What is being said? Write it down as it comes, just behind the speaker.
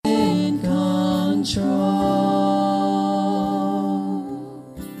control.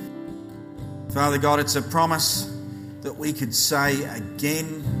 Father God, it's a promise that we could say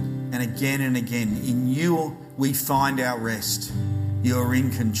again and again and again. In you we find our rest. You are in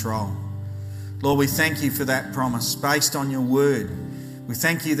control. Lord, we thank you for that promise based on your word. We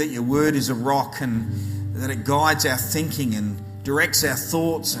thank you that your word is a rock and that it guides our thinking and directs our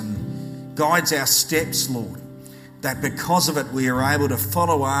thoughts and guides our steps, Lord. That because of it we are able to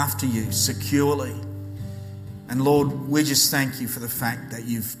follow after you securely. And Lord, we just thank you for the fact that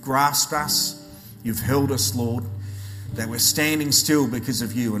you've grasped us, you've held us, Lord, that we're standing still because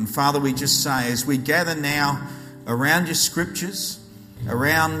of you. And Father, we just say, as we gather now around your scriptures,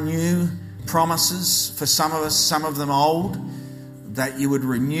 around new promises for some of us, some of them old, that you would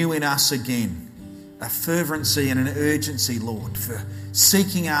renew in us again a fervency and an urgency, Lord, for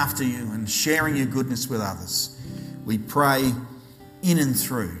seeking after you and sharing your goodness with others. We pray in and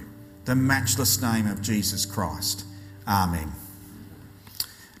through the matchless name of Jesus Christ. Amen.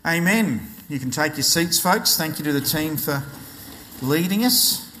 Amen. You can take your seats, folks. Thank you to the team for leading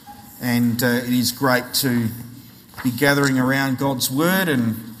us. And it is great to be gathering around God's Word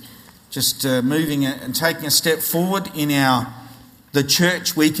and just moving and taking a step forward in the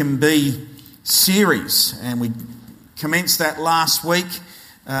Church We Can Be series. And we commenced that last week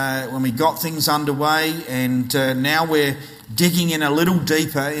when we got things underway, and now we're digging in a little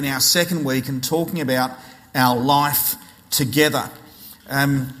deeper in our second week and talking about our life together.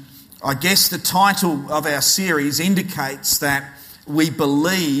 I guess the title of our series indicates that we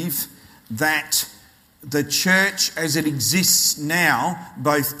believe that the church as it exists now,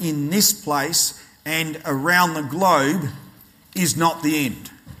 both in this place and around the globe, is not the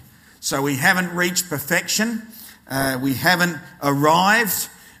end. So we haven't reached perfection, we haven't arrived,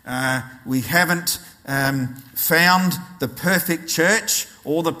 we haven't found the perfect church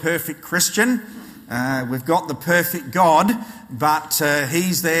or the perfect Christian. We've got the perfect God, but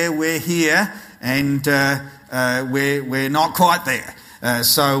He's there, we're here, and we're not quite there.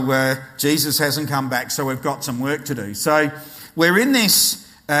 So Jesus hasn't come back, so we've got some work to do. So we're in this,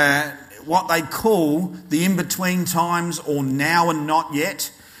 what they call the in-between times, or now and not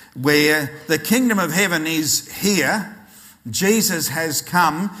yet, where the kingdom of heaven is here. Jesus has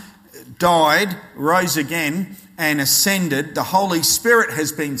come, died, rose again, and ascended. The Holy Spirit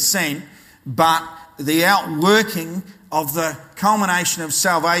has been sent, but the outworking of the culmination of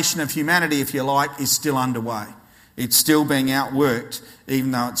salvation of humanity, if you like, is still underway. It's still being outworked,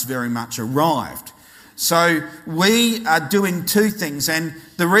 even though it's very much arrived. So we are doing two things, and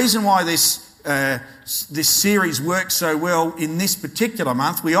the reason why this series works so well in this particular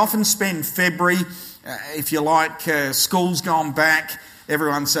month, we often spend February, if you like, school's gone back,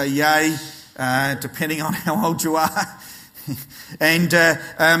 everyone say yay, depending on how old you are. And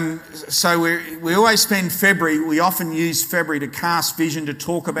so we always spend February, we often use February to cast vision, to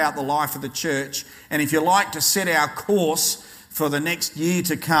talk about the life of the church, and if you like, to set our course for the next year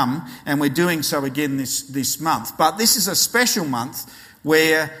to come, and we're doing so again this month. But this is a special month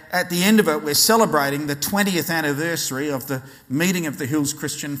where at the end of it we're celebrating the 20th anniversary of the meeting of the Hills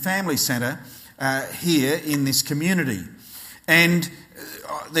Christian Family Centre here in this community. And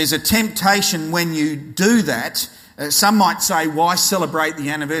there's a temptation when you do that. Some might say, why celebrate the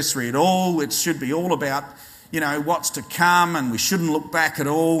anniversary at all? It should be all about, what's to come, and we shouldn't look back at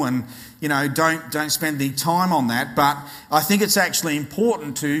all, and, don't spend any time on that. But I think it's actually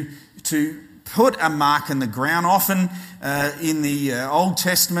important to put a mark in the ground. Often in the Old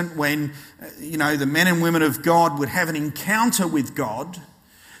Testament, when, the men and women of God would have an encounter with God,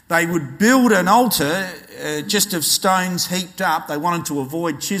 they would build an altar just of stones heaped up. They wanted to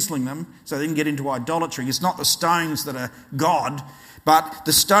avoid chiselling them so they didn't get into idolatry. It's not the stones that are God, but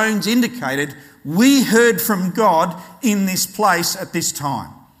the stones indicated, we heard from God in this place at this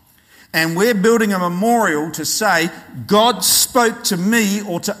time. And we're building a memorial to say, God spoke to me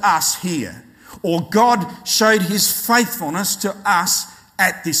or to us here. Or God showed his faithfulness to us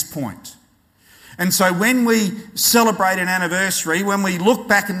at this point. And so when we celebrate an anniversary, when we look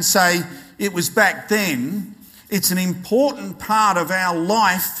back and say it was back then, it's an important part of our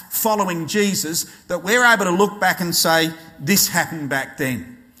life following Jesus that we're able to look back and say, this happened back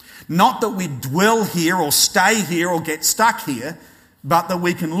then. Not that we dwell here or stay here or get stuck here, but that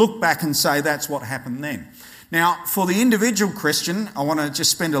we can look back and say that's what happened then. Now, for the individual Christian, I want to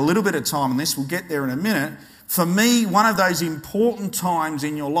just spend a little bit of time on this. We'll get there in a minute. For me, one of those important times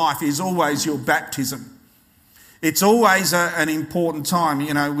in your life is always your baptism. It's always an important time.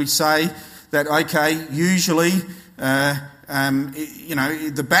 We say that, usually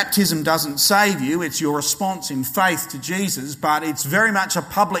the baptism doesn't save you, it's your response in faith to Jesus, but it's very much a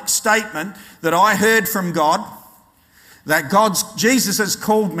public statement that I heard from God, that Jesus has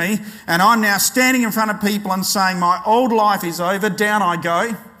called me, and I'm now standing in front of people and saying, my old life is over, down I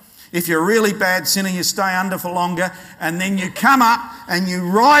go. If you're a really bad sinner, you stay under for longer, and then you come up and you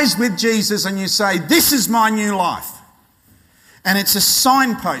rise with Jesus and you say, this is my new life. And it's a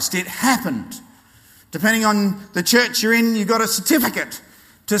signpost. It happened. Depending on the church you're in, you've got a certificate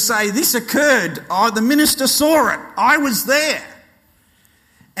to say this occurred. The minister saw it. I was there.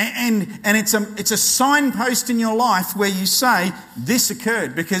 And it's a signpost in your life where you say this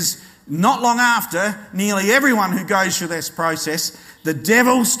occurred, because not long after, nearly everyone who goes through this process, the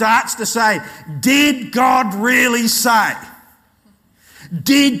devil starts to say, did God really say?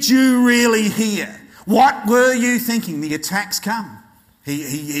 Did you really hear? What were you thinking? The attacks come.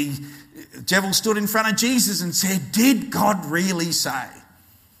 The devil stood in front of Jesus and said, did God really say?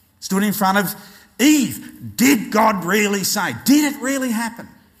 Stood in front of Eve. Did God really say? Did it really happen?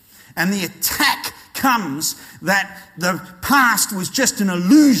 And the attack comes that the past was just an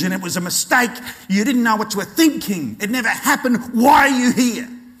illusion. It was a mistake. You didn't know what you were thinking. It never happened. Why are you here?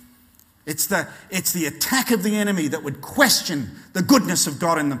 It's the attack of the enemy that would question the goodness of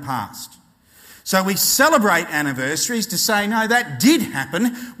God in the past. So we celebrate anniversaries to say, no, that did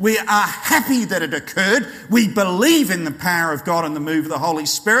happen. We are happy that it occurred. We believe in the power of God and the move of the Holy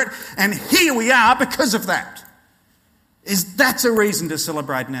Spirit. And here we are because of that. That's a reason to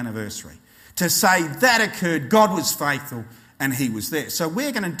celebrate an anniversary. To say that occurred, God was faithful and he was there. So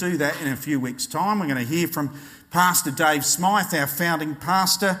we're going to do that in a few weeks' time. We're going to hear from Pastor Dave Smythe, our founding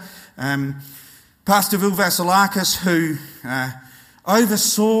pastor. Pastor Vil Vasilakis, who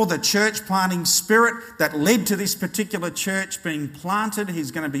oversaw the church planting spirit that led to this particular church being planted.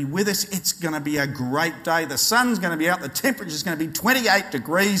 He's going to be with us. It's going to be a great day. The sun's going to be out. The temperature's going to be 28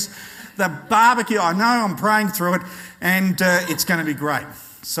 degrees. The barbecue, I know, I'm praying through it, and it's going to be great.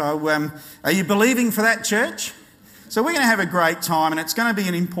 So are you believing for that, church? So we're going to have a great time, and it's going to be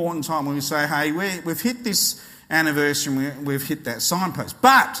an important time when we say, hey, we've hit this anniversary and we've hit that signpost.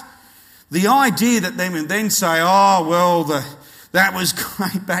 But the idea that they would then say, oh, well, that was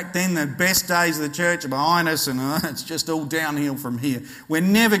great back then, the best days of the church are behind us, and it's just all downhill from here. We're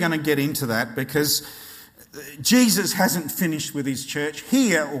never going to get into that, because Jesus hasn't finished with his church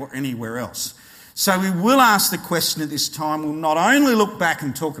here or anywhere else. So we will ask the question at this time. We'll not only look back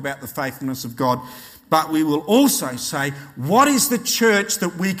and talk about the faithfulness of God, but we will also say, what is the church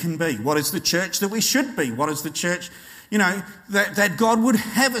that we can be? What is the church that we should be? What is the church, that God would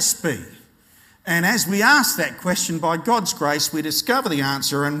have us be? And as we ask that question, by God's grace, we discover the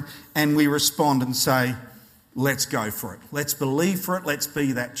answer and we respond and say, let's go for it. Let's believe for it. Let's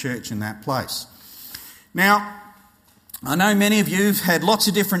be that church in that place. Now, I know many of you have had lots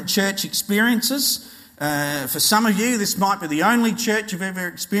of different church experiences. For some of you, this might be the only church you've ever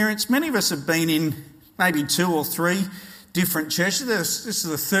experienced. Many of us have been in maybe 2 or 3 different churches. This is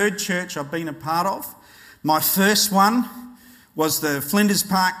the 3rd church I've been a part of. My first one was the Flinders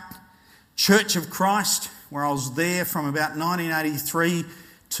Park Church of Christ, where I was there from about 1983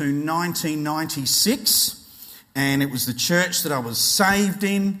 to 1996. And it was the church that I was saved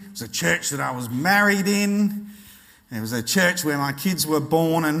in. It was a church that I was married in. It was a church where my kids were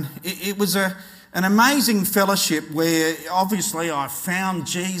born. And it was an amazing fellowship where obviously I found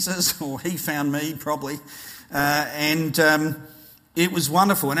Jesus, or he found me probably. And it was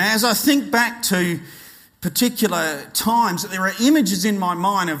wonderful. And as I think back to particular times, there are images in my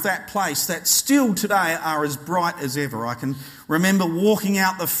mind of that place that still today are as bright as ever. I can remember walking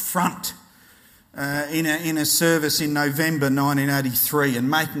out the front in a service in November 1983 and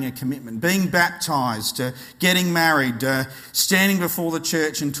making a commitment, being baptised, getting married, standing before the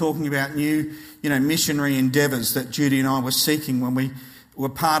church and talking about new, missionary endeavours that Judy and I were seeking when we were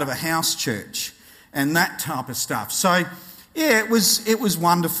part of a house church and that type of stuff. So, yeah, it was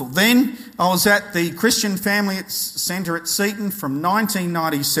wonderful. Then I was at the Christian Family Centre at Seaton from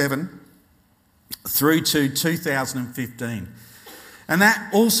 1997 through to 2015. And that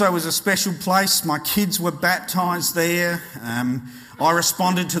also was a special place. My kids were baptised there. I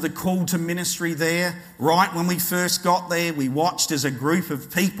responded to the call to ministry there. Right when we first got there, we watched as a group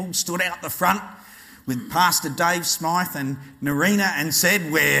of people stood out the front with Pastor Dave Smythe and Narina and said,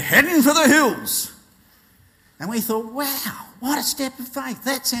 we're heading for the hills. And we thought, wow, what a step of faith.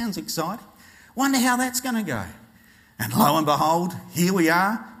 That sounds exciting. Wonder how that's going to go. And lo and behold, here we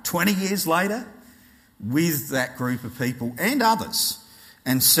are, 20 years later, with that group of people and others,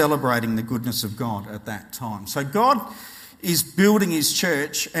 and celebrating the goodness of God at that time. So God is building his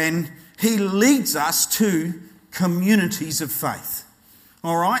church, and he leads us to communities of faith.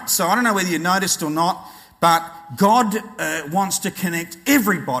 All right? So I don't know whether you noticed or not, but God wants to connect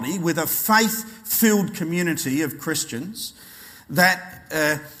everybody with a faith-filled community of Christians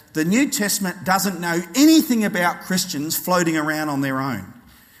that the New Testament doesn't know anything about Christians floating around on their own.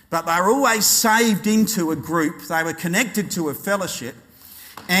 But they were always saved into a group. They were connected to a fellowship.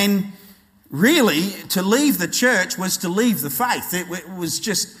 And really, to leave the church was to leave the faith. It was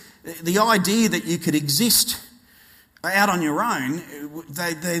just the idea that you could exist out on your own.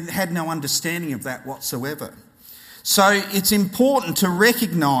 They had no understanding of that whatsoever. So it's important to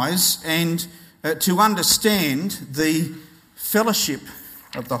recognise and to understand the fellowship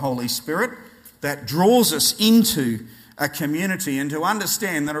of the Holy Spirit that draws us into a community and to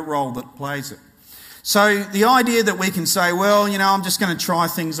understand that a role that plays it. So the idea that we can say, well, I'm just going to try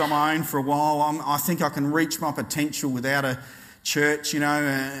things on my own for a while. I think I can reach my potential without a church, and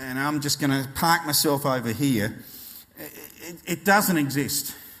I'm just going to park myself over here. It doesn't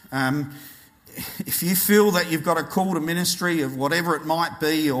exist. If you feel that you've got a call to ministry of whatever it might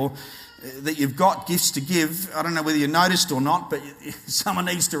be, or that you've got gifts to give, I don't know whether you noticed or not, but someone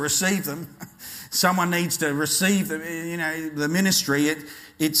needs to receive them. Someone needs to receive the ministry.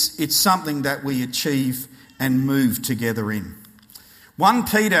 It's something that we achieve and move together in. 1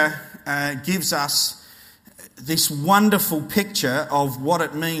 Peter gives us this wonderful picture of what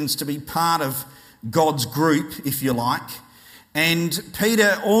it means to be part of God's group, if you like. And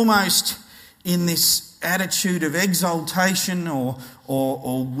Peter, almost in this attitude of exaltation or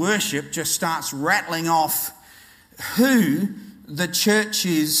worship, just starts rattling off who the church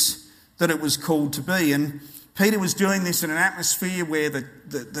is that it was called to be. And Peter was doing this in an atmosphere where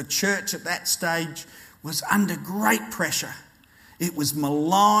the church at that stage was under great pressure. It was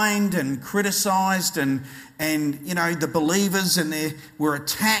maligned and criticised, and the believers and they were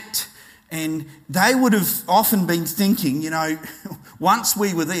attacked. And they would have often been thinking, once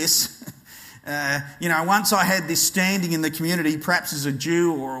we were this, once I had this standing in the community, perhaps as a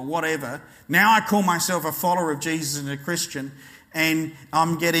Jew or whatever, now I call myself a follower of Jesus and a Christian, and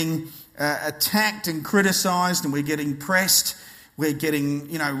I'm getting attacked and criticised, and we're getting pressed, we're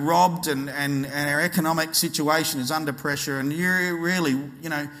getting, robbed, and our economic situation is under pressure, and you're really,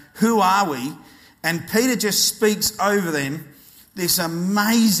 who are we? And Peter just speaks over them this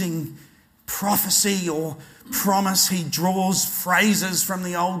amazing prophecy or promise. He draws phrases from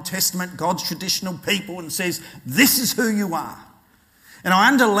the Old Testament, God's traditional people, and says, this is who you are. And I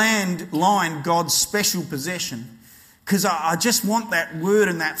underline God's special possession, because I just want that word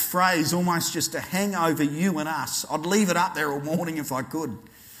and that phrase almost just to hang over you and us. I'd leave it up there all morning if I could.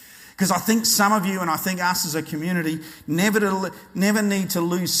 Because I think some of you, and I think us as a community, never need to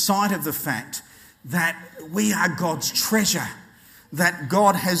lose sight of the fact that we are God's treasure, that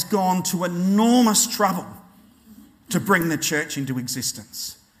God has gone to enormous trouble to bring the church into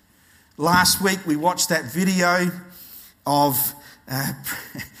existence. Last week we watched that video of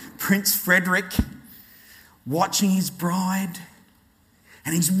Prince Frederick watching his bride,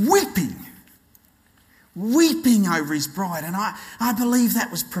 and he's weeping over his bride. And I believe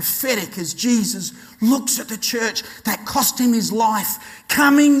that was prophetic as Jesus looks at the church that cost him his life,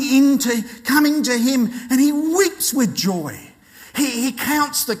 coming to him, and he weeps with joy. He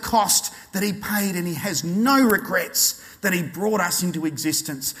counts the cost that he paid, and he has no regrets that he brought us into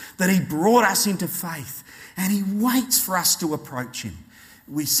existence, that he brought us into faith, and he waits for us to approach him.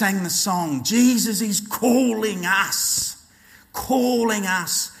 We sang the song, Jesus is calling us.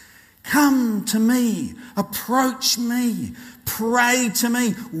 Come to me, approach me, pray to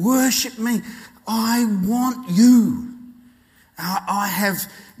me, worship me. I want you. I have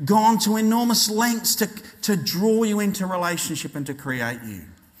gone to enormous lengths to draw you into relationship and to create you.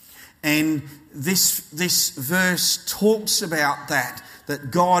 And this verse talks about that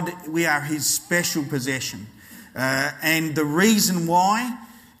God, we are his special possession. And the reason why,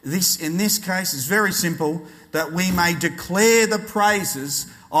 in this case, is very simple, that we may declare the praises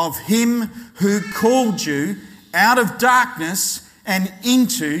of him who called you out of darkness and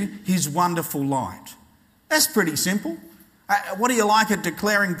into his wonderful light. That's pretty simple. What do you like at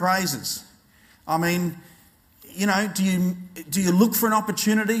declaring praises? I mean, do you look for an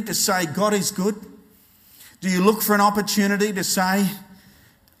opportunity to say God is good? Do you look for an opportunity to say,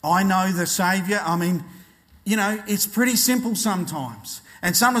 I know the Saviour? I mean, it's pretty simple sometimes.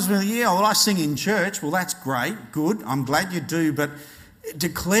 And sometimes we're like, I sing in church. Well, that's great, good, I'm glad you do. But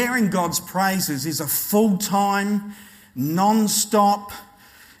declaring God's praises is a full-time, non-stop,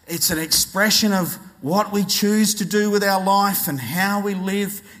 it's an expression of what we choose to do with our life and how we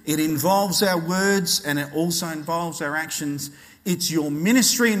live. It involves our words and it also involves our actions. It's your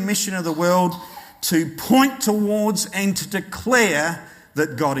ministry and mission of the world to point towards and to declare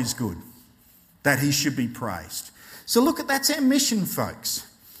that God is good, that he should be praised. So look, that's our mission, folks.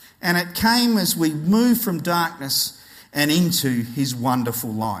 And it came as we moved from darkness and into his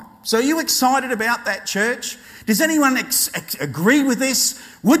wonderful light. So are you excited about that, church? Does anyone agree with this?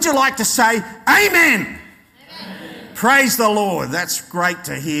 Would you like to say amen? Praise the Lord. That's great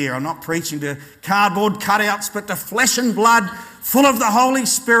to hear. I'm not preaching to cardboard cutouts, but to flesh and blood, full of the Holy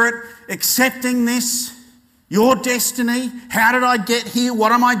Spirit, accepting this, your destiny. How did I get here?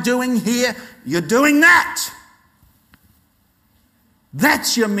 What am I doing here? You're doing that.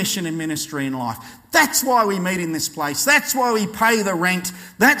 That's your mission and ministry in life. That's why we meet in this place. That's why we pay the rent.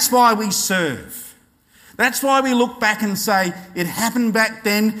 That's why we serve. That's why we look back and say, it happened back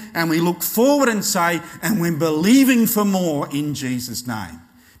then, and we look forward and say, and we're believing for more in Jesus' name.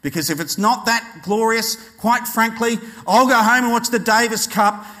 Because if it's not that glorious, quite frankly, I'll go home and watch the Davis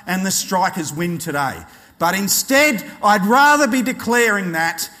Cup and the Strikers win today. But instead, I'd rather be declaring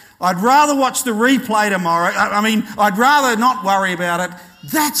that. I'd rather watch the replay tomorrow. I'd rather not worry about it.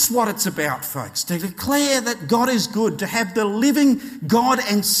 That's what it's about, folks. To declare that God is good, to have the living God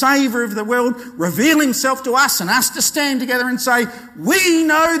and Saviour of the world reveal himself to us and us to stand together and say, we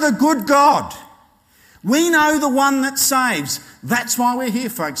know the good God. We know the one that saves. That's why we're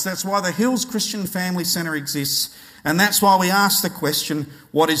here, folks. That's why the Hills Christian Family Centre exists. And that's why we ask the question,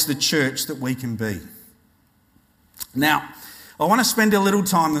 what is the church that we can be? Now, I want to spend a little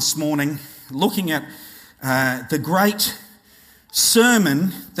time this morning looking at the great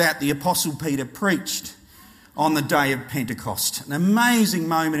sermon that the Apostle Peter preached on the day of Pentecost. An amazing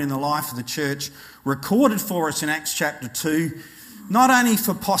moment in the life of the church, recorded for us in Acts chapter 2, not only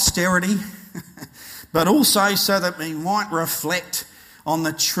for posterity, but also so that we might reflect on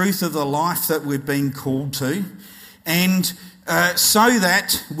the truth of the life that we've been called to, and so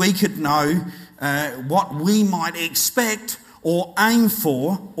that we could know what we might expect or aim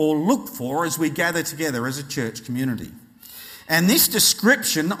for or look for as we gather together as a church community. And this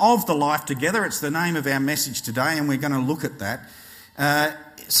description of the life together, it's the name of our message today, and we're going to look at that,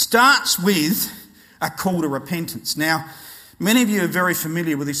 starts with a call to repentance. Now, many of you are very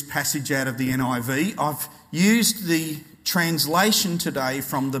familiar with this passage out of the NIV. I've used the translation today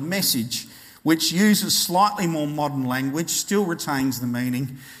from the Message, which uses slightly more modern language, still retains the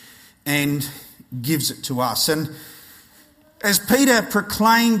meaning, and gives it to us. And as Peter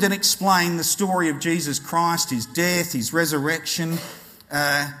proclaimed and explained the story of Jesus Christ, his death, his resurrection,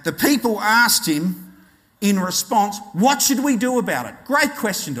 the people asked him in response, what should we do about it? Great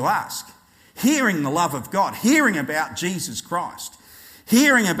question to ask. Hearing the love of God, hearing about Jesus Christ,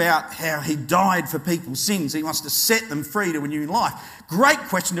 hearing about how he died for people's sins, he wants to set them free to a new life. Great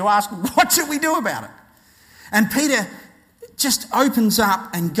question to ask, what should we do about it? And Peter just opens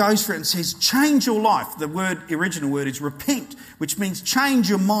up and goes for it and says, change your life. The original word is repent, which means change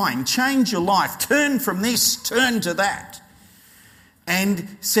your mind, change your life, turn from this, turn to that. And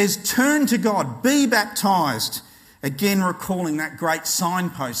says, turn to God, be baptised. Again, recalling that great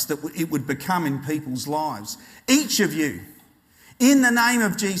signpost that it would become in people's lives. Each of you, in the name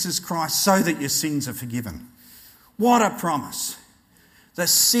of Jesus Christ, so that your sins are forgiven. What a promise. The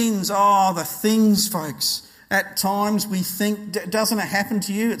sins, the things, folks. At times we think, doesn't it happen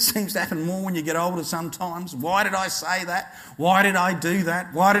to you? It seems to happen more when you get older sometimes. Why did I say that? Why did I do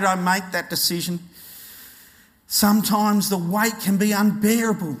that? Why did I make that decision? Sometimes the weight can be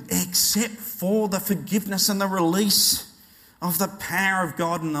unbearable, except for the forgiveness and the release of the power of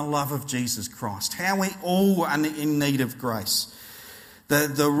God and the love of Jesus Christ. How we all are in need of grace.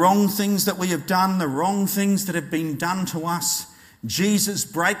 The wrong things that we have done, the wrong things that have been done to us, Jesus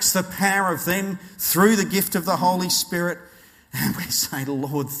breaks the power of them through the gift of the Holy Spirit. And we say,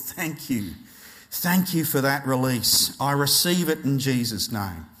 Lord, thank you. Thank you for that release. I receive it in Jesus'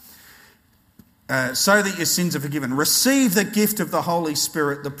 name. So that your sins are forgiven. Receive the gift of the Holy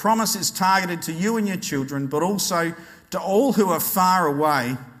Spirit. The promise is targeted to you and your children, but also to all who are far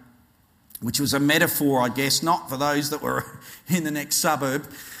away, which was a metaphor, I guess, not for those that were in the next suburb,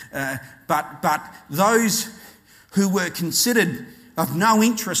 but those who were considered of no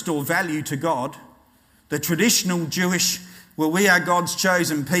interest or value to God, the traditional Jewish, well, we are God's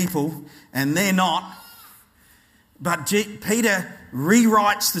chosen people, and they're not. But Peter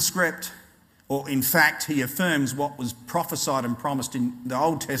rewrites the script, or in fact, he affirms what was prophesied and promised in the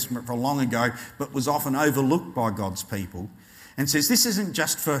Old Testament for long ago, but was often overlooked by God's people, and says, this isn't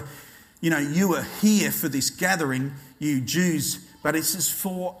just for, you are here for this gathering, you Jews, but this is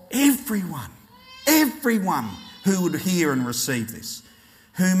for everyone who would hear and receive this.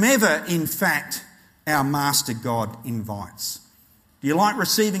 Whomever, in fact, our Master God invites. Do you like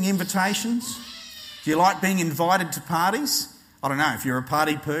receiving invitations? Do you like being invited to parties? I don't know if you're a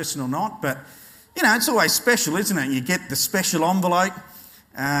party person or not, but, it's always special, isn't it? You get the special envelope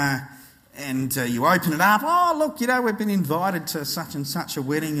and you open it up. Oh, look, we've been invited to such and such a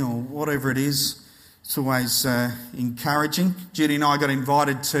wedding or whatever it is. It's always encouraging. Judy and I got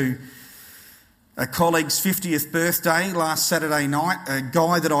invited to a colleague's 50th birthday last Saturday night, a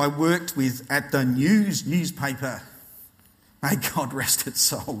guy that I worked with at the newspaper. May God rest its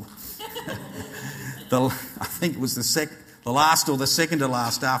soul. I think it was the last or the second to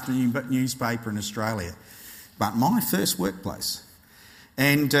last afternoon newspaper in Australia. But my first workplace.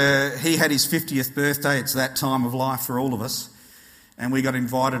 And he had his 50th birthday. It's that time of life for all of us. And we got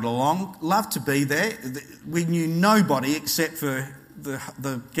invited along. Loved to be there. We knew nobody except for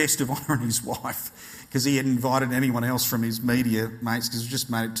the guest of honour and his wife, because he hadn't invited anyone else from his media mates because we just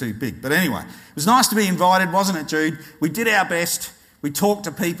made it too big. But anyway, it was nice to be invited, wasn't it, Jude? We did our best. We talked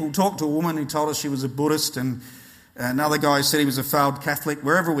to people, talked to a woman who told us she was a Buddhist, and another guy who said he was a failed Catholic.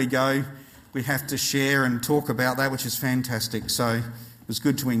 Wherever we go, we have to share and talk about that, which is fantastic. So it was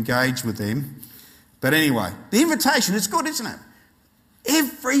good to engage with them. But anyway, the invitation is good, isn't it?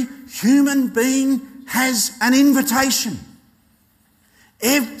 Every human being has an invitation.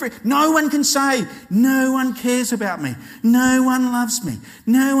 No one can say, no one cares about me, no one loves me,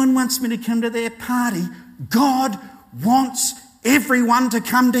 no one wants me to come to their party. God wants everyone to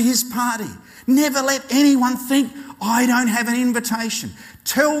come to his party. Never let anyone think, I don't have an invitation.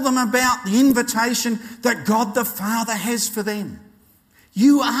 Tell them about the invitation that God the Father has for them.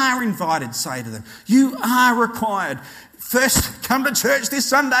 You are invited, say to them. You are required. First, come to church this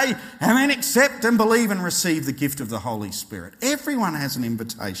Sunday and then accept and believe and receive the gift of the Holy Spirit. Everyone has an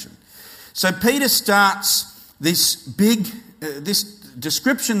invitation. So Peter starts this this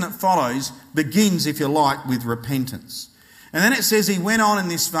description that follows, begins, if you like, with repentance. And then it says he went on in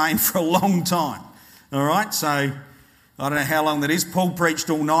this vein for a long time. All right, so I don't know how long that is. Paul preached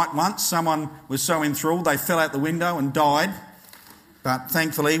all night once. Someone was so enthralled they fell out the window and died. But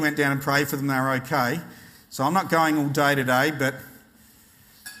thankfully he went down and prayed for them, they were okay. So I'm not going all day today, but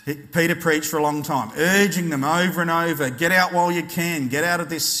Peter preached for a long time, urging them over and over, get out while you can, get out of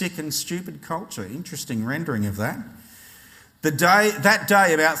this sick and stupid culture. Interesting rendering of that. That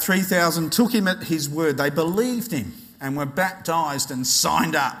day, about 3,000 took him at his word. They believed him and were baptised and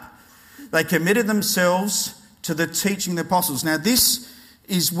signed up. They committed themselves to the teaching of the apostles. Now this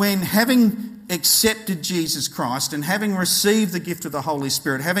is when, having accepted Jesus Christ and having received the gift of the Holy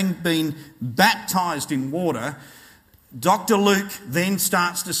Spirit, having been baptised in water, Dr. Luke then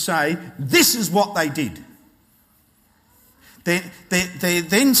starts to say, this is what they did. They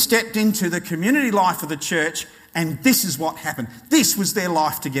then stepped into the community life of the church, and this is what happened. This was their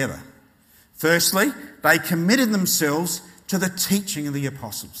life together. Firstly, they committed themselves to the teaching of the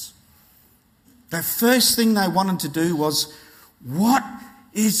apostles. The first thing they wanted to do was, what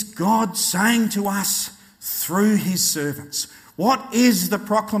is God saying to us through his servants? What is the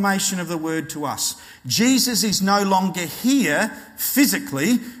proclamation of the word to us? Jesus is no longer here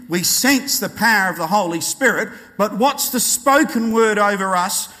physically. We sense the power of the Holy Spirit, but what's the spoken word over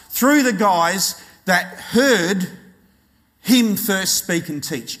us through the guys that heard him first speak and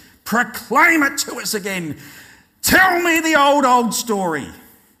teach? Proclaim it to us again. Tell me the old story.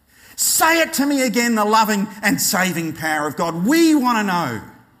 Say it to me again, the loving and saving power of God. We want to know.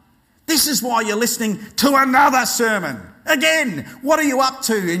 This is why you're listening to another sermon. Again, what are you up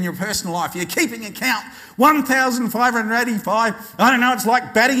to in your personal life? You're keeping account. 1,585. I don't know, it's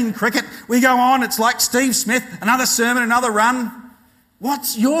like batting in cricket. We go on, it's like Steve Smith, another sermon, another run.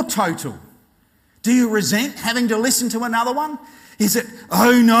 What's your total? Do you resent having to listen to another one? Is it,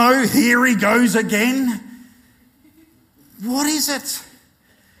 oh no, here he goes again? What is it?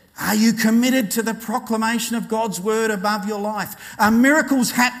 Are you committed to the proclamation of God's word above your life? Are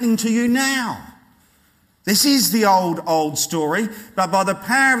miracles happening to you now? This is the old story, but by the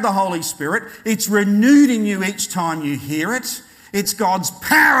power of the Holy Spirit, it's renewed in you each time you hear it. It's God's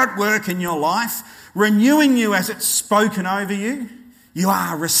power at work in your life, renewing you as it's spoken over you. You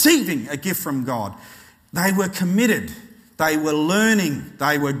are receiving a gift from God. They were committed. They were learning.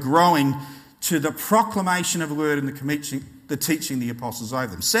 They were growing to the proclamation of the word and the teaching the apostles over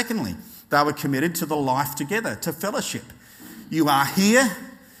them. Secondly, they were committed to the life together, to fellowship. You are here.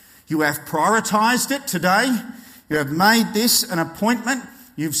 You have prioritised it today. You have made this an appointment.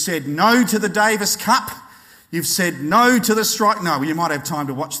 You've said no to the Davis Cup. You've said no to the strike. No, you might have time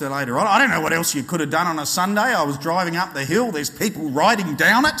to watch that later on. I don't know what else you could have done on a Sunday. I was driving up the hill. There's people riding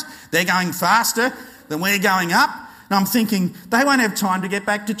down it. They're going faster than we're going up. And I'm thinking, they won't have time to get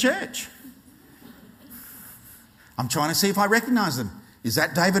back to church. I'm trying to see if I recognise them. Is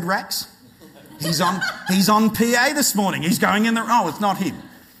that David Rax? He's on PA this morning. He's going in the... Oh, it's not him.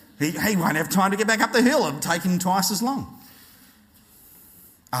 He won't have time to get back up the hill. It'll take him twice as long.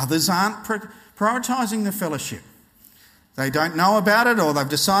 Others aren't prioritising the fellowship. They don't know about it, or they've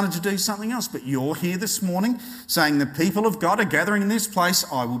decided to do something else. But you're here this morning saying the people of God are gathering in this place.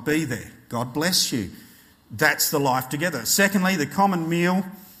 I will be there. God bless you. That's the life together. Secondly, the common meal,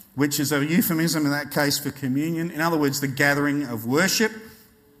 which is a euphemism in that case for communion. In other words, the gathering of worship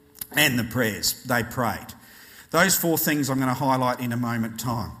and the prayers. They prayed. Those four things I'm going to highlight in a moment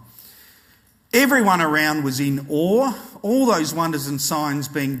time. Everyone around was in awe, all those wonders and signs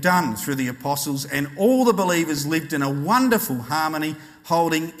being done through the apostles, and all the believers lived in a wonderful harmony,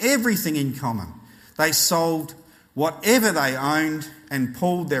 holding everything in common. They sold whatever they owned and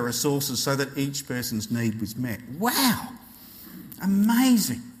pooled their resources so that each person's need was met. Wow!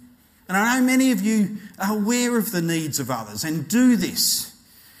 Amazing. And I know many of you are aware of the needs of others and do this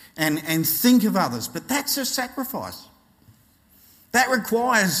and think of others, but that's a sacrifice. That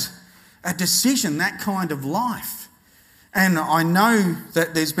requires a decision, that kind of life. And I know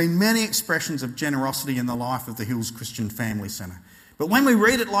that there's been many expressions of generosity in the life of the Hills Christian Family Centre. But when we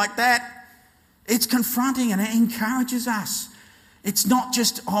read it like that, it's confronting and it encourages us. It's not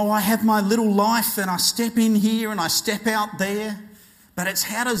just, I have my little life and I step in here and I step out there. But it's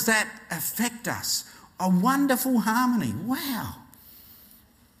how does that affect us? A wonderful harmony. Wow.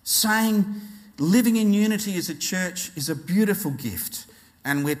 Saying living in unity as a church is a beautiful gift.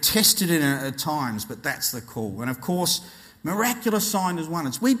 And we're tested in it at times, but that's the call. And of course, miraculous signs and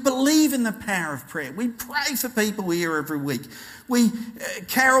wonders. We believe in the power of prayer. We pray for people here every week.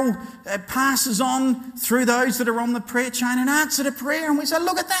 Carol passes on through those that are on the prayer chain and answer to prayer. And we say,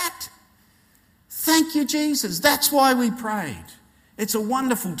 look at that. Thank you, Jesus. That's why we prayed. It's a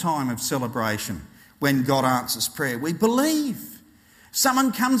wonderful time of celebration when God answers prayer. We believe.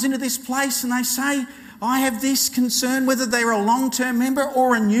 Someone comes into this place and they say, I have this concern, whether they're a long-term member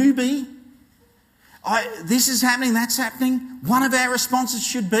or a newbie. This is happening, that's happening. One of our responses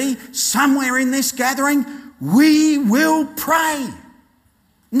should be, somewhere in this gathering, we will pray.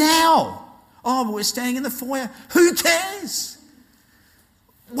 Now. Oh, but we're standing in the foyer. Who cares?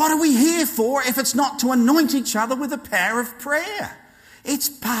 What are we here for if it's not to anoint each other with the power of prayer? It's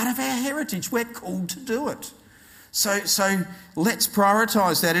part of our heritage. We're called to do it. So let's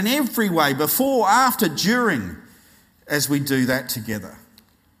prioritise that in every way, before, after, during, as we do that together.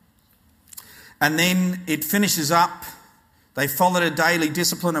 And then it finishes up. They followed a daily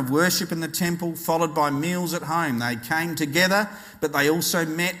discipline of worship in the temple, followed by meals at home. They came together, but they also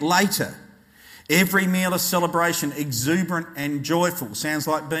met later. Every meal a celebration, exuberant and joyful. Sounds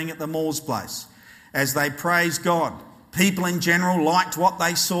like being at the Moore's place. As they praised God, people in general liked what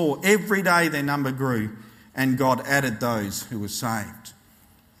they saw. Every day their number grew, and God added those who were saved.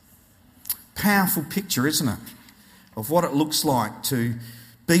 Powerful picture, isn't it, of what it looks like to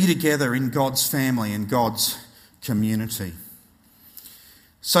be together in God's family and God's community.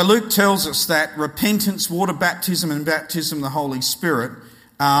 So Luke tells us that repentance, water baptism and baptism of the Holy Spirit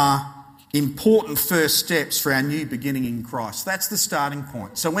are important first steps for our new beginning in Christ. That's the starting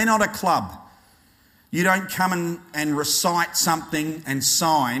point. So we're not a club. You don't come and recite something and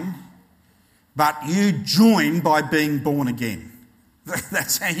sign, but you join by being born again.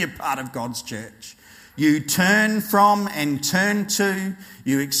 That's how you're part of God's church. You turn from and turn to,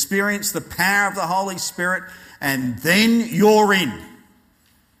 you experience the power of the Holy Spirit, and then you're in.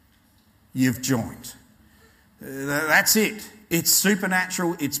 You've joined. That's it. It's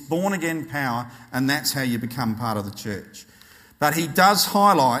supernatural, it's born again power, and that's how you become part of the church. But he does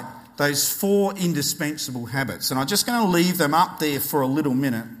highlight those 4 indispensable habits, and I'm just going to leave them up there for a little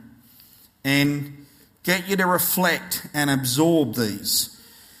minute and get you to reflect and absorb these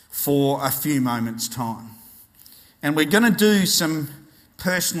for a few moments' time. And we're going to do some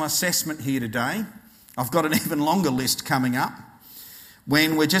personal assessment here today. I've got an even longer list coming up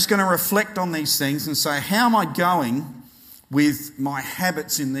when we're just going to reflect on these things and say, how am I going with my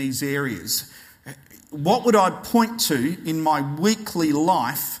habits in these areas? What would I point to in my weekly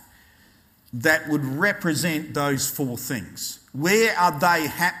life that would represent those 4 things? Where are they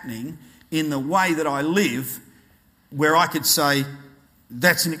happening in the way that I live, where I could say,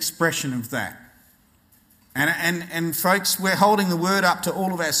 that's an expression of that? And folks, we're holding the word up to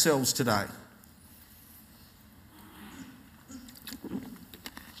all of ourselves today.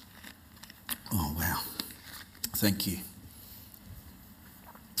 Oh, wow. Thank you.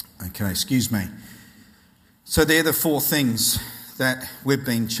 Okay, excuse me. So they're the 4 things that we've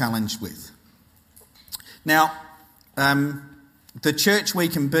been challenged with. Now, the church we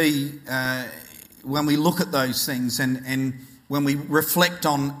can be, when we look at those things and when we reflect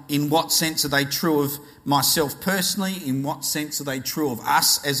on in what sense are they true of myself personally, in what sense are they true of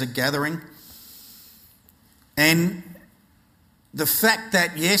us as a gathering. And the fact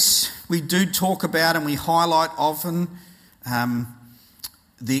that, yes, we do talk about and we highlight often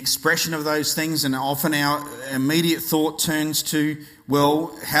the expression of those things, and often our immediate thought turns to,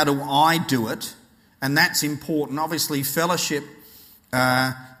 well, how do I do it? And that's important. Obviously, fellowship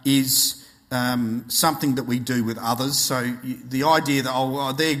is something that we do with others. So the idea that,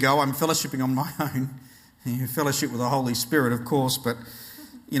 oh, there you go, I'm fellowshipping on my own. You fellowship with the Holy Spirit, of course, but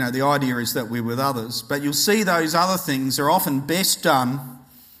the idea is that we're with others. But you'll see those other things are often best done,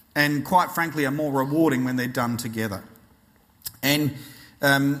 and quite frankly are more rewarding when they're done together. And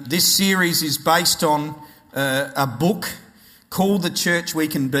this series is based on a book called The Church We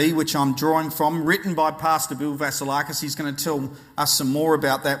Can Be, which I'm drawing from, written by Pastor Bill Vasilakis. He's going to tell us some more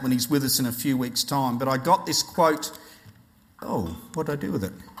about that when he's with us in a few weeks' time. But I got this quote. Oh, what did I do with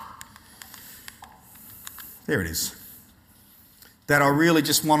it? There it is. That I really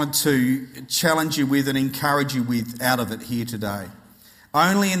just wanted to challenge you with and encourage you with out of it here today.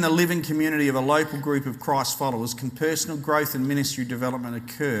 Only in the living community of a local group of Christ followers can personal growth and ministry development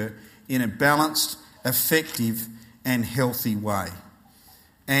occur in a balanced, effective and healthy way.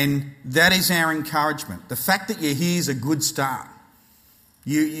 And that is our encouragement. The fact that you're here is a good start.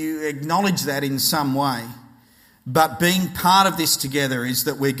 You acknowledge that in some way. But being part of this together is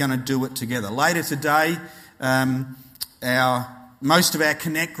that we're going to do it together. Later today, most of our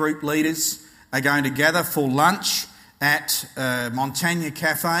Connect group leaders are going to gather for lunch at Montagna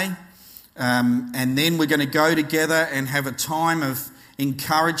Cafe, and then we're going to go together and have a time of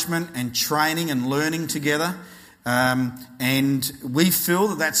encouragement and training and learning together. And we feel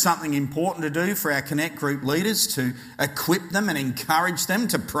that that's something important to do for our Connect group leaders, to equip them and encourage them,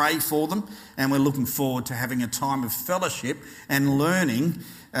 to pray for them. And we're looking forward to having a time of fellowship and learning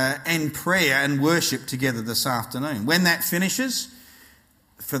and prayer and worship together this afternoon. When that finishes,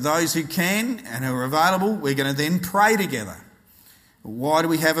 for those who can and who are available, we're going to then pray together. Why do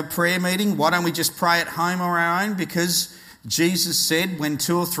we have a prayer meeting? Why don't we just pray at home or our own? Because Jesus said, when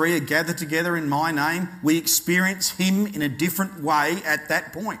 2 or 3 are gathered together in my name, we experience him in a different way at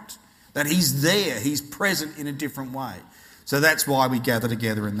that point. That he's there, he's present in a different way. So that's why we gather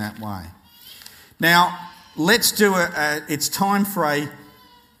together in that way. Now, let's do it's time for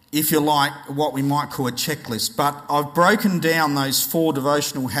if you like, what we might call a checklist. But I've broken down those 4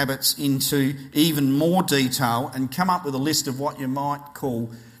 devotional habits into even more detail and come up with a list of what you might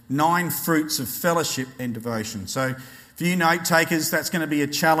call 9 fruits of fellowship and devotion. So for you note takers, that's going to be a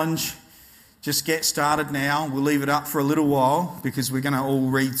challenge. Just get started now. We'll leave it up for a little while because we're going to all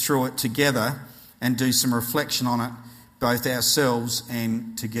read through it together and do some reflection on it, both ourselves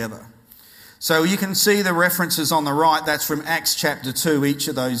and together. So you can see the references on the right. That's from Acts chapter 2, each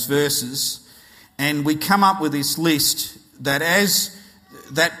of those verses. And we come up with this list that, as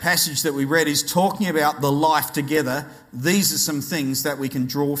that passage that we read is talking about the life together, these are some things that we can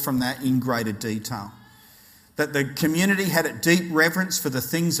draw from that in greater detail. That the community had a deep reverence for the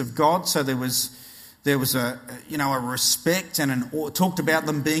things of God, so there was a respect and talked about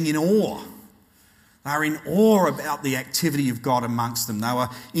them being in awe. They were in awe about the activity of God amongst them. They were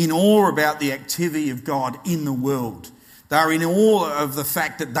in awe about the activity of God in the world. They were in awe of the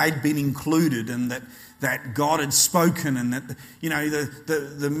fact that they'd been included and that God had spoken, and that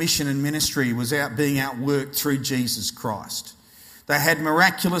the mission and ministry was being outworked through Jesus Christ. They had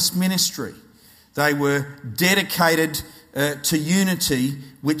miraculous ministry. They were dedicated to unity,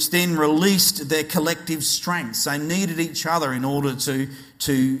 which then released their collective strengths. They needed each other in order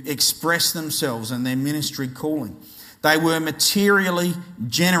to express themselves and their ministry calling. They were materially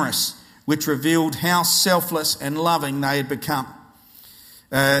generous, which revealed how selfless and loving they had become.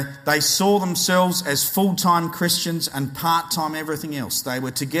 They saw themselves as full-time Christians and part-time everything else. They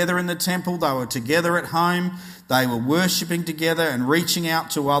were together in the temple, they were together at home, they were worshipping together and reaching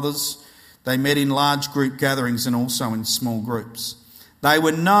out to others. They met in large group gatherings and also in small groups. They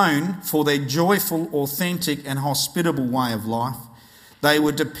were known for their joyful, authentic and hospitable way of life. They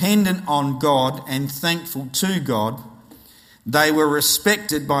were dependent on God and thankful to God. They were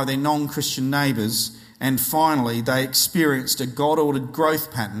respected by their non-Christian neighbours. And finally, they experienced a God-ordered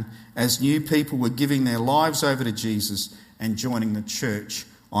growth pattern as new people were giving their lives over to Jesus and joining the church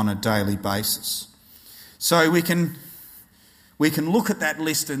on a daily basis. So we can look at that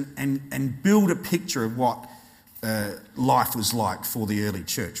list and build a picture of what life was like for the early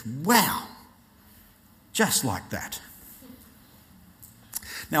church. Wow! Just like that.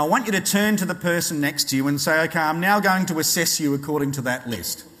 Now I want you to turn to the person next to you and say, okay, I'm now going to assess you according to that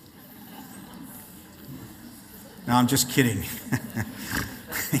list. No, I'm just kidding.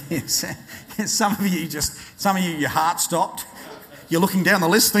 Some of you, your heart stopped. You're looking down the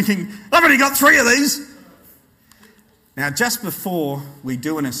list thinking, I've only got 3 of these. Now, just before we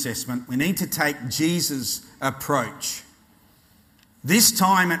do an assessment, we need to take Jesus' approach. This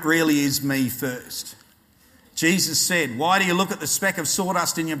time it really is me first. Jesus said, why do you look at the speck of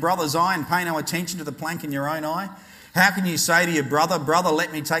sawdust in your brother's eye and pay no attention to the plank in your own eye? How can you say to your brother, brother,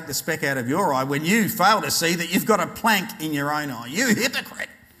 let me take the speck out of your eye, when you fail to see that you've got a plank in your own eye? You hypocrite!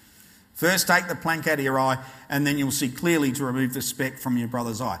 First take the plank out of your eye, and then you'll see clearly to remove the speck from your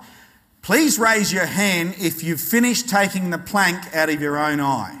brother's eye. Please raise your hand if you've finished taking the plank out of your own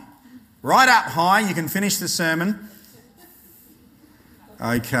eye. Right up high, you can finish the sermon.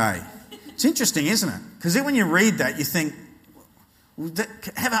 Okay. It's interesting, isn't it? Because when you read that, you think,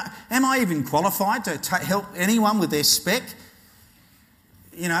 am I even qualified to help anyone with their speck?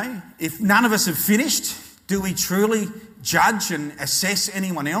 You know, if none of us have finished, do we truly judge and assess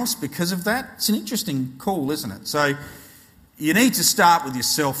anyone else because of that? It's an interesting call, isn't it? So you need to start with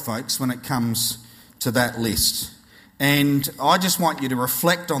yourself, folks, when it comes to that list. And I just want you to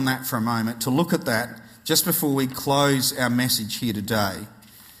reflect on that for a moment, to look at that just before we close our message here today,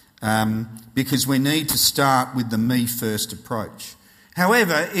 because we need to start with the me first approach.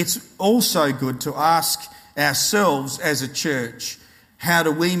 However, it's also good to ask ourselves as a church, how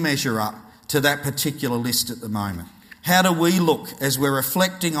do we measure up to that particular list at the moment? How do we look as we're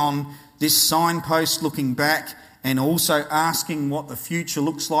reflecting on this signpost, looking back, and also asking what the future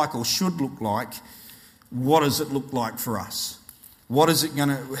looks like or should look like? What does it look like for us? How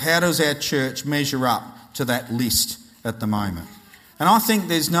does our church measure up to that list at the moment? And I think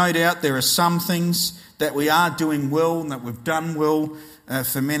there's no doubt there are some things that we are doing well and that we've done well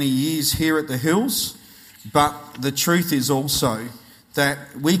for many years here at the Hills. But the truth is also that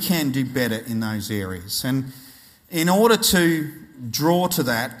we can do better in those areas. And in order to draw to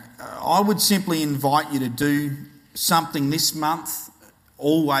that, I would simply invite you to do something this month,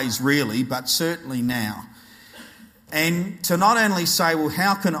 always really, but certainly now. And to not only say, well,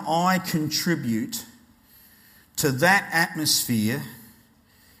 how can I contribute to that atmosphere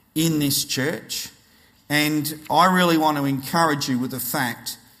in this church? And I really want to encourage you with the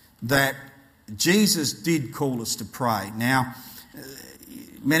fact that Jesus did call us to pray. Now,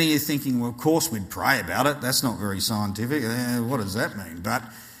 many of you are thinking, well, of course we'd pray about it. That's not very scientific. What does that mean? But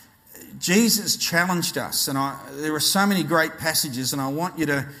Jesus challenged us, and there are so many great passages, and I want you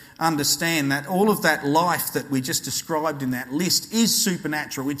to understand that all of that life that we just described in that list is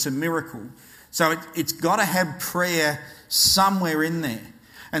supernatural. It's a miracle. So it's got to have prayer somewhere in there.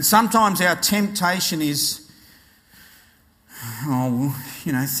 And sometimes our temptation is,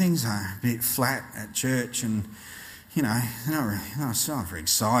 things are a bit flat at church, and, they're it's not very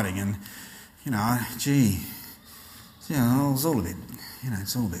exciting, and, it's all a bit,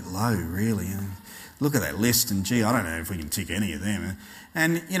 it's all a bit low, really. And look at that list, and I don't know if we can tick any of them.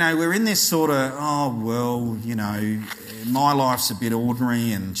 And, we're in this sort of, my life's a bit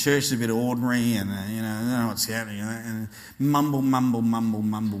ordinary, and church is a bit ordinary, and, I don't know what's happening, and mumble.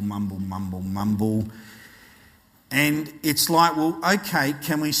 And it's like, well, okay,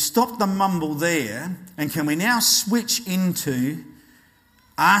 can we stop the mumble there, and can we now switch into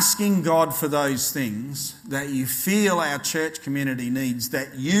asking God for those things that you feel our church community needs,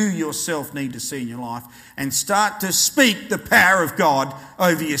 that you yourself need to see in your life, and start to speak the power of God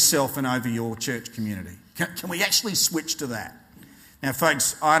over yourself and over your church community? Can we actually switch to that? Now,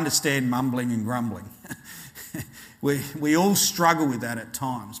 folks, I understand mumbling and grumbling. We all struggle with that at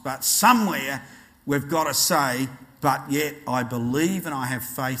times, but somewhere we've got to say, but yet I believe and I have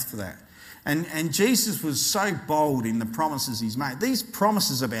faith for that. And Jesus was so bold in the promises he's made. These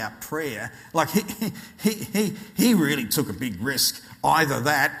promises about prayer, like he really took a big risk. Either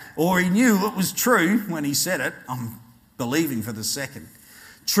that, or he knew it was true when he said it. I'm believing for the second.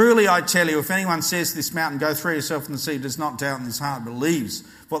 Truly I tell you, if anyone says to this mountain, go throw yourself in the sea, does not doubt in his heart, believes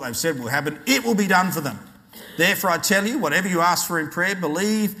what they've said will happen, it will be done for them. Therefore I tell you, whatever you ask for in prayer,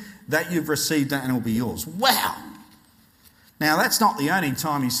 believe that you've received that and it will be yours. Wow! Now, that's not the only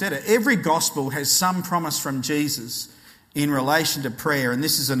time he said it. Every gospel has some promise from Jesus in relation to prayer, and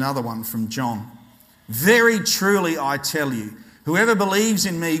this is another one from John. Very truly I tell you, whoever believes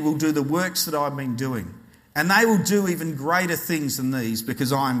in me will do the works that I've been doing, and they will do even greater things than these,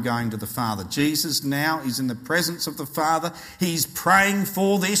 because I am going to the Father. Jesus now is in the presence of the Father. He's praying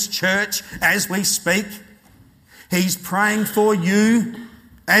for this church as we speak. He's praying for you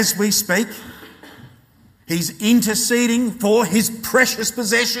as we speak. He's interceding for his precious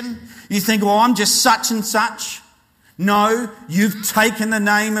possession. You think, well, I'm just such and such. No, you've taken the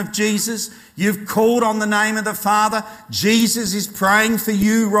name of Jesus. You've called on the name of the Father. Jesus is praying for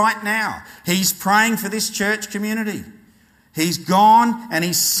you right now. He's praying for this church community. He's gone and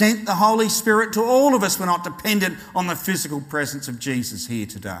He's sent the Holy Spirit to all of us. We're not dependent on the physical presence of Jesus here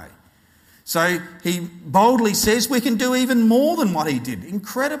today. So He boldly says we can do even more than what He did.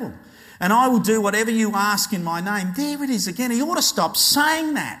 Incredible. And I will do whatever you ask in my name. There it is again. He ought to stop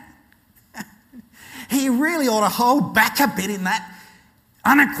saying that. He really ought to hold back a bit in that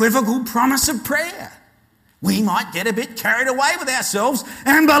unequivocal promise of prayer. We might get a bit carried away with ourselves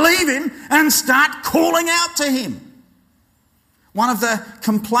and believe Him and start calling out to Him. One of the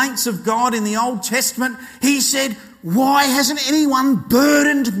complaints of God in the Old Testament, He said, "Why hasn't anyone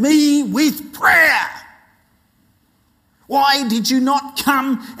burdened me with prayer? Why did you not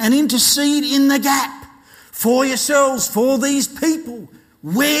come and intercede in the gap for yourselves, for these people?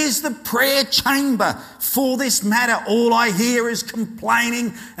 Where's the prayer chamber for this matter? All I hear is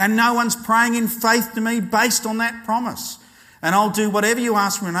complaining and no one's praying in faith to me based on that promise. And I'll do whatever you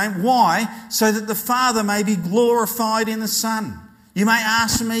ask in my name." Why? So that the Father may be glorified in the Son. You may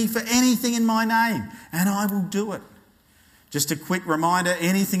ask me for anything in my name and I will do it. Just a quick reminder,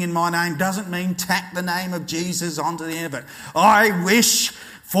 anything in my name doesn't mean tack the name of Jesus onto the end of it. I wish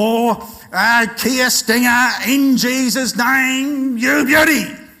for a Kia Stinger in Jesus' name, you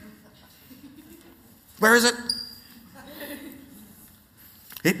beauty. Where is it?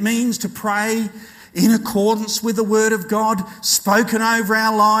 It means to pray in accordance with the Word of God spoken over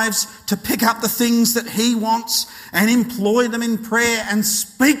our lives, to pick up the things that He wants and employ them in prayer and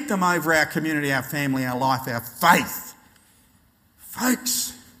speak them over our community, our family, our life, our faith.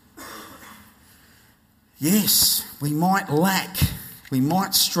 Folks, yes, we might lack, we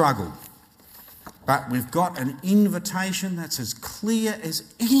might struggle, but we've got an invitation that's as clear as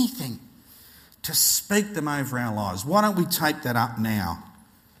anything to speak them over our lives. Why don't we take that up now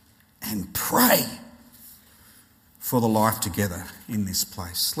and pray for the life together in this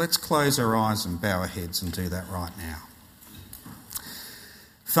place? Let's close our eyes and bow our heads and do that right now.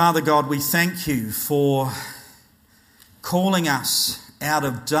 Father God, we thank You for calling us out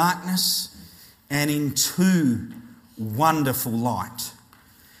of darkness and into wonderful light.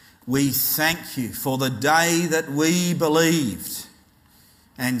 We thank You for the day that we believed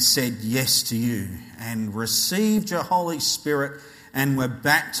and said yes to You and received Your Holy Spirit and were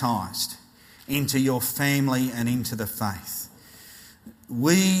baptised into Your family and into the faith.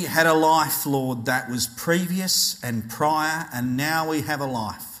 We had a life, Lord, that was previous and prior, and now we have a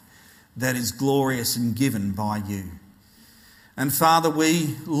life that is glorious and given by You. And Father,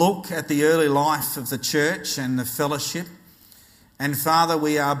 we look at the early life of the church and the fellowship, and Father,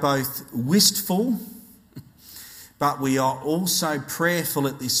 we are both wistful, but we are also prayerful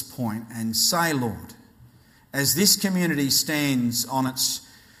at this point and say, Lord, as this community stands on its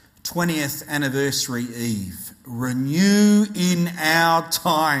 20th anniversary eve, renew in our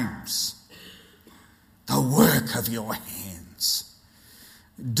times the work of Your hands.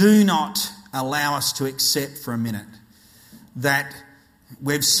 Do not allow us to accept for a minute that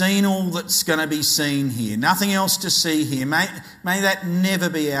we've seen all that's going to be seen here. Nothing else to see here. May that never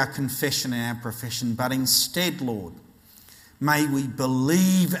be our confession and our profession, but instead, Lord, may we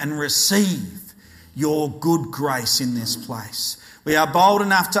believe and receive Your good grace in this place. We are bold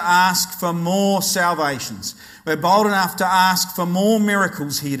enough to ask for more salvations. We're bold enough to ask for more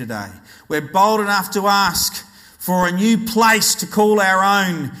miracles here today. We're bold enough to ask for a new place to call our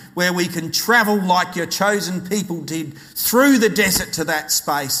own, where we can travel like Your chosen people did through the desert to that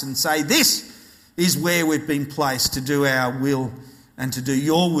space and say, this is where we've been placed to do our will and to do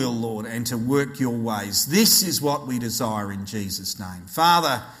Your will, Lord, and to work Your ways. This is what we desire in Jesus' name.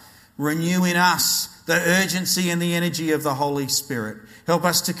 Father, renew in us the urgency and the energy of the Holy Spirit. Help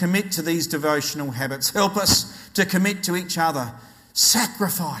us to commit to these devotional habits. Help us to commit to each other.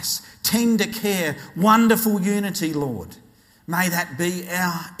 Sacrifice, tender care, wonderful unity, Lord. May that be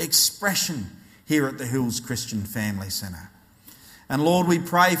our expression here at the Hills Christian Family Centre. And Lord, we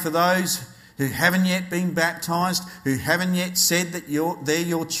pray for those who haven't yet been baptised, who haven't yet said that they're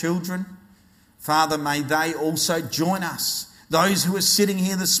Your children. Father, may they also join us. Those who are sitting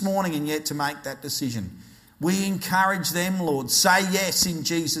here this morning and yet to make that decision, we encourage them, Lord. Say yes in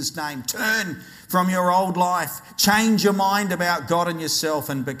Jesus' name. Turn from your old life. Change your mind about God and yourself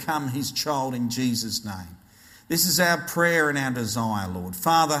and become His child in Jesus' name. This is our prayer and our desire, Lord.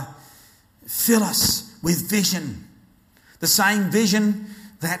 Father, fill us with vision. The same vision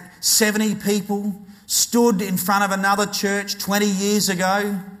that 70 people stood in front of another church 20 years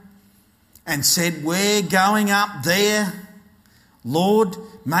ago and said, we're going up there. Lord,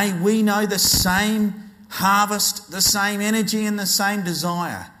 may we know the same harvest, the same energy and the same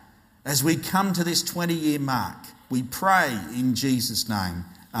desire as we come to this 20-year mark. We pray in Jesus' name.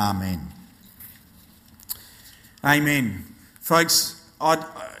 Amen. Amen. Folks,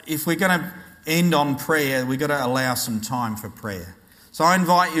 if we're going to end on prayer, we've got to allow some time for prayer. So I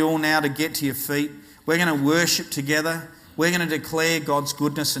invite you all now to get to your feet. We're going to worship together. We're going to declare God's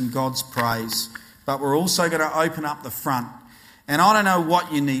goodness and God's praise. But we're also going to open up the front. And I don't know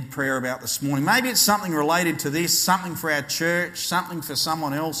what you need prayer about this morning. Maybe it's something related to this, something for our church, something for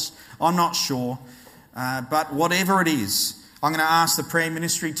someone else. I'm not sure. But whatever it is, I'm going to ask the prayer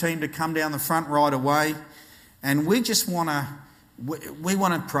ministry team to come down the front right away. And we just want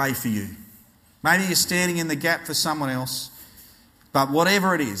to pray for you. Maybe you're standing in the gap for someone else. But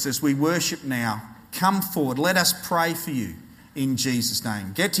whatever it is, as we worship now, come forward. Let us pray for you in Jesus'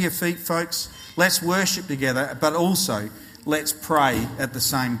 name. Get to your feet, folks. Let's worship together, but also let's pray at the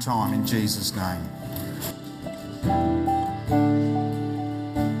same time in Jesus' name.